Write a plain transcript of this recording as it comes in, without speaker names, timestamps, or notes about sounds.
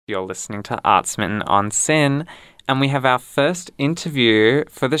You're listening to Art Smitten on SYN. And we have our first interview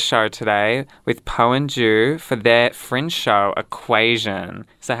for the show today with Po and Ju for their fringe show, Equation.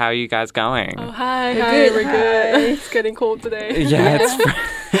 So how are you guys going? Oh, hi. We're good. It's getting cold today. Yeah,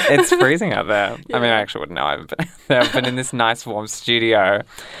 it's freezing out there. Yeah. I mean, I actually wouldn't know. I haven't been there. I've been in this nice warm studio.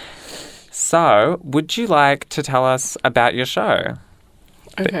 So, would you like to tell us about your show?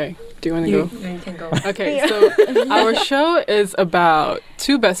 Okay. Do you want to go? You can go. Okay, so our show is about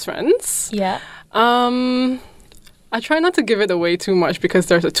two best friends. Yeah. I try not to give it away too much because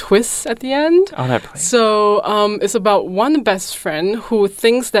there's a twist at the end. Oh, no, please. So it's about one best friend who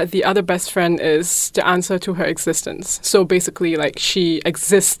thinks that the other best friend is the answer to her existence. So basically, like, she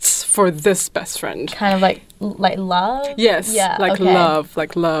exists for this best friend. Kind of like love? Yes, Yeah, like okay.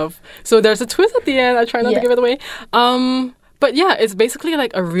 love. So there's a twist at the end. I try not to give it away. But yeah, it's basically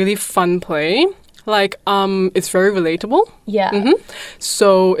like a really fun play. Like, it's very relatable. Yeah. Mm-hmm.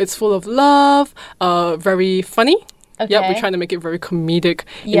 So it's full of love, very funny. Okay. Yep, we try to make it very comedic.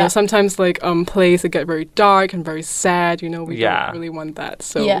 You Yeah. know, sometimes like plays that get very dark and very sad, you know, we Yeah. don't really want that.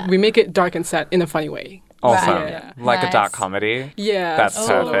 So Yeah. we make it dark and sad in a funny way. Awesome. Right. Yeah. Like a dark Nice. comedy? Yeah. That's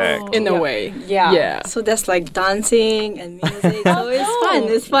sort of, perfect. in a Yeah. way. Yeah. Yeah. So there's like dancing and music. So it's fun.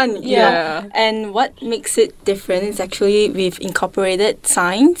 It's fun. you know. Yeah. And what makes it different is actually we've incorporated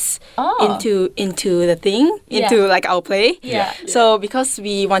science Oh. into the thing, into like our play. Yeah. So because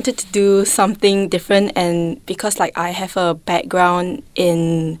we wanted to do something different and because like I have a background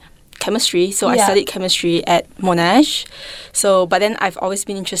in chemistry, so I Yeah. studied chemistry at Monash. So but then I've always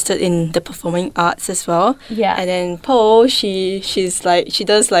been interested in the performing arts as well. Yeah. And then Po, she's like she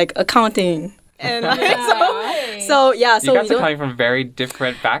does like accounting. And so yeah, You so guys we are don't coming from very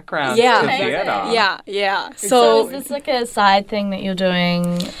different backgrounds Yeah. to Okay. theatre. yeah. So So is this like a side thing that you're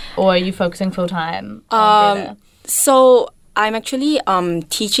doing, or are you focusing full time? so I'm actually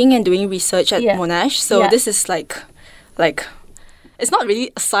teaching and doing research at Yeah. Monash. So Yeah. this is like it's not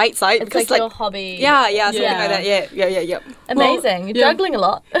really a side It's because like your hobby. yeah, something Yeah. like that. Yeah. Amazing. You're yeah. juggling a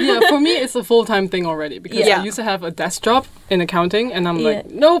lot. Yeah, for me, it's a full-time thing already because Yeah. I used to have a desk job in accounting and I'm Yeah. like,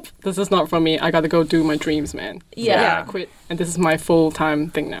 nope, this is not for me. I got to go do my dreams, man. So Yeah. I quit and this is my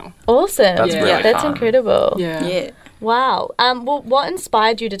full-time thing now. Awesome. That's Yeah. really That's fun. incredible. Yeah. Yeah. Wow. Well, what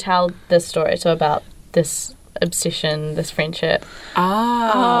inspired you to tell this story? So about this obsession, this friendship.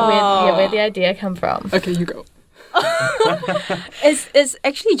 Ah. Where'd the idea come from? Okay, you go. It's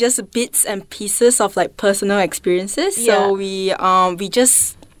actually just bits and pieces of like personal experiences. Yeah. So we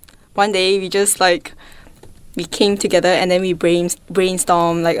just one day we came together and then we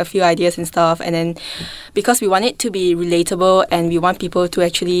brainstorm like a few ideas and stuff, and then because we want it to be relatable and we want people to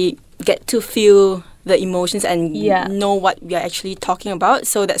actually get to feel the emotions and Yeah. know what we are actually talking about,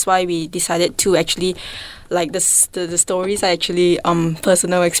 so that's why we decided to actually like the stories are actually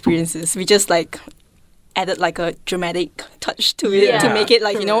personal experiences. We just like added like a dramatic touch to it Yeah. to make it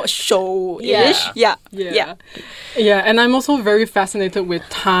like, you know, show-ish. Yeah. Yeah. Yeah, and I'm also very fascinated with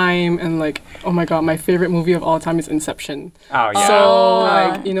time and like, oh my god, my favorite movie of all time is Inception. Oh, yeah. So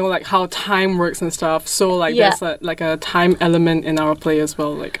like, you know, like how time works and stuff. So like Yeah. there's like a time element in our play as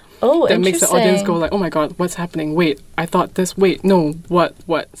well. Like Oh, that makes the audience go interesting. like, oh my god, what's happening? Wait, I thought this. Wait, no, what?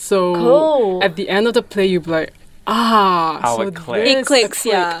 So Cool. at the end of the play, you'd be like, Oh, so it clicks. there's It a clicks,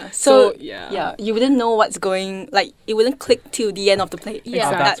 click. yeah. So, So, yeah. you wouldn't know what's going, like, it wouldn't click till the end of the play. Yeah.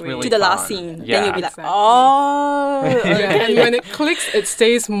 Oh, that's Exactly. really to the last fun. scene. Yeah. Then you'll be like, Exactly. oh. Yeah, and when it clicks, it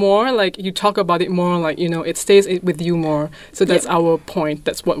stays more. Like you talk about it more. Like, you know, it stays with you more. So that's our point.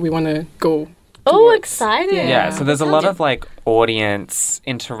 That's what we want to go. Oh, towards. exciting. Yeah, so there's a lot of like audience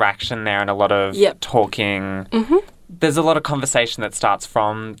interaction there and a lot of Yep. talking. Mm-hmm. There's a lot of conversation that starts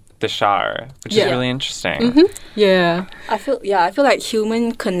from the show, which Yeah. is really interesting. Mm-hmm. Yeah. I feel like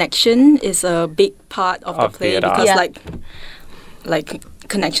human connection is a big part of the Of play theatre. because Yeah. like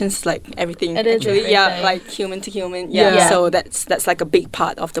connections like everything. It is actually. Yeah, everything. like human to human. Yeah. Yeah. So that's like a big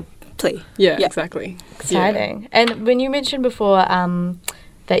part of the play. Yeah, Yeah. exactly. Exciting. And when you mentioned before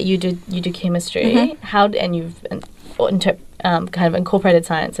that you do chemistry, how and you've kind of incorporated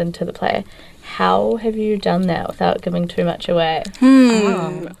science into the play. How have you done that without giving too much away?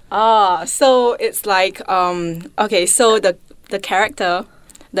 So it's like okay, so the character,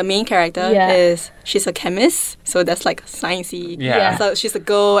 the main character Yeah. is she's a chemist, so that's like sciencey. Yeah. So she's a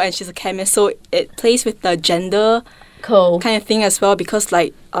girl and she's a chemist, so it plays with the gender Cool. kind of thing as well, because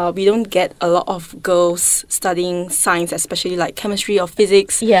like we don't get a lot of girls studying science, especially like chemistry or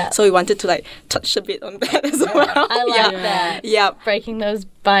physics. Yeah. So we wanted to like touch a bit on that as well. I like yeah. that. Yeah. Breaking those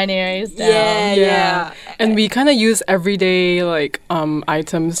binaries down. Yeah. And we kind of use everyday like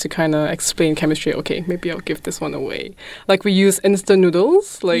items to kind of explain chemistry. Okay, maybe I'll give this one away. Like we use instant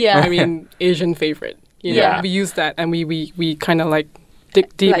noodles, like Yeah. I mean Asian favorite. You know, Yeah. we use that and we kind of like dig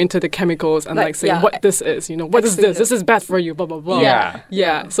deep Like- into the chemicals and like say yeah. what this is. You know, what is Explain this? This is bad for you. Blah blah blah. Yeah.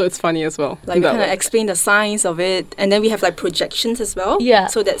 Yeah. So it's funny as well. Like we that kind of way. explain the science of it, and then we have like projections as well. Yeah.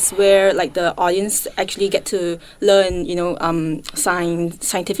 So that's where like the audience actually get to learn,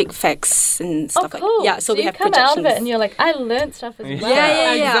 scientific facts and Oh, stuff cool. like. Yeah. So we you have come projections. out of it and you're like, I learned stuff as well.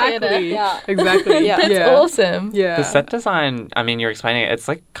 Yeah, Exactly. Yeah. Exactly. Yeah. That's awesome. Yeah. The set design, I mean, you're explaining it, it's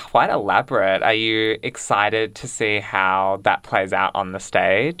like quite elaborate. Are you excited to see how that plays out on the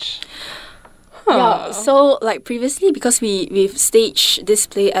stage? Yeah. So like previously, because we've staged this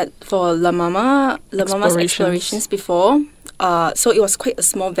play for La Mama's Explorations before. So it was quite a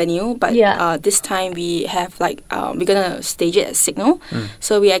small venue, but Yeah. this time we have like we're gonna stage it at Signal.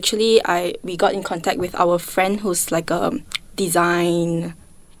 So we got in contact with our friend who's like a design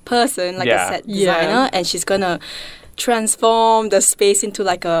person, like Yeah. a set Yeah. designer, and she's gonna transform the space into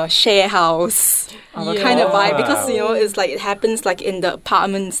like a share house Yeah. kind of vibe, Wow. because it's like it happens like in the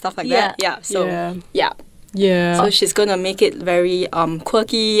apartment and stuff like that. Yeah. So yeah. yeah. Yeah. So she's gonna make it very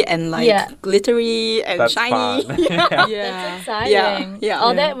quirky and like Yeah. glittery and That's shiny. fun. yeah. That's exciting. Yeah. Oh,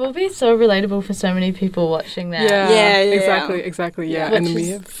 Yeah. that will be so relatable for so many people watching that. Yeah, Yeah. exactly. Yeah, Which and is we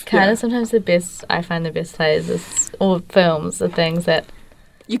have kind of sometimes the best. I find the best plays or films, the things that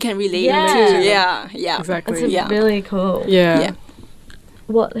You can relate Yeah. to. Yeah. exactly. it's Yeah. really cool. Yeah. Yeah.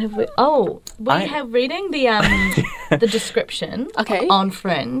 What have we? Oh, we I- have reading the the description Okay. on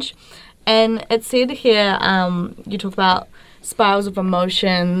Fringe, and it said here you talk about spirals of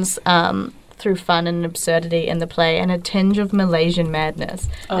emotions through fun and absurdity in the play, and a tinge of Malaysian madness.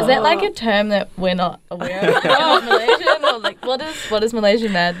 Is that like a term that we're not aware of? Malaysian, or like what is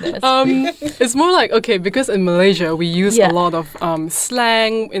Malaysian madness? It's more like because in Malaysia we use Yeah. a lot of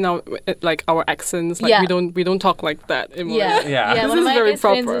slang in our accents. Like Yeah. we don't talk like that in Malaysia. Yeah. yeah. This One of is my very best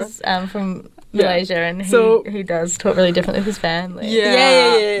proper. friends is from Yeah. Malaysia, and So- he does talk really differently with his family.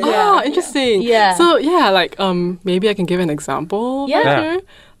 Yeah. Yeah. Oh, interesting. Yeah. So yeah, like maybe I can give an example. Yeah. right here.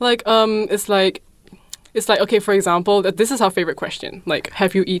 Like it's like okay, for example, that this is our favorite question. Like,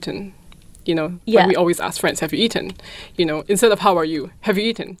 have you eaten? You know, Yeah. like we always ask friends, have you eaten? You know, instead of how are you? Have you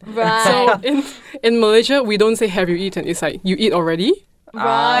eaten? Right. So in Malaysia, we don't say have you eaten. It's like you eat already.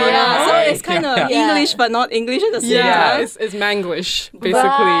 Right. Yeah. So Right. it's kind of Yeah. English but not English at the same Yeah, time. it's Manglish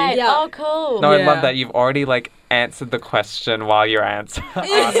basically. Right. Yeah. Oh, cool. No, I Yeah. love that. You've already like answered the question while you're answering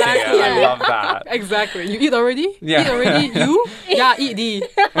Exactly. it. I love that. Exactly. You eat already? Yeah. Eat already? You? Yeah, eat D. You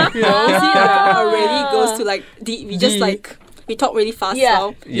know? You see, Yeah. already goes to like we just The- like we talk really fast. Yeah.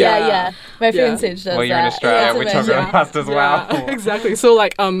 So. Yeah. My friend Yeah. Sage does Well, you're in that. Australia. Yeah, We it's talk really amazing. fast as well. Yeah, exactly. So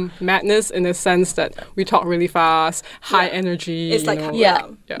like madness in the sense that we talk really fast, high Yeah. energy. It's you like know, Yeah.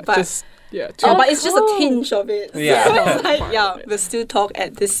 but Oh, but it's just a cool. tinge of it. Yeah. So it's like Part of it. we still talk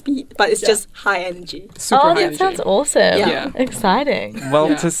at this speed, but it's Yeah. just high energy. super Oh, high that energy. sounds awesome. Yeah. Exciting. Well,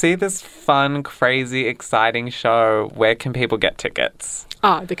 Yeah. to see this fun, crazy, exciting show, where can people get tickets?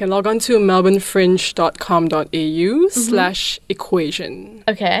 They can log on to melbournefringe.com.au/equation.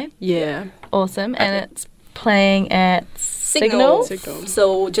 Okay. Yeah. Awesome. And it's playing at Signal. Signal.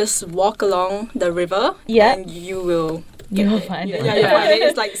 So just walk along the river, Yeah. and you will. You will get it. find Yeah, it. yeah, Yeah. you'll find it.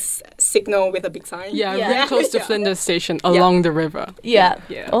 It's like Signal with a big sign. Yeah, Yeah. really close to Yeah. Flinders Station along the river. Yeah.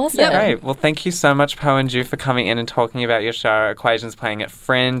 Yeah. Awesome. Great. Well, thank you so much, Po and Ju, for coming in and talking about your show, Equations, playing at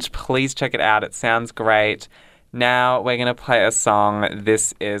Fringe. Please check it out. It sounds great. Now we're going to play a song.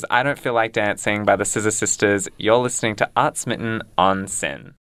 This is I Don't Feel Like Dancing by the Scissor Sisters. You're listening to Art Smitten on SYN.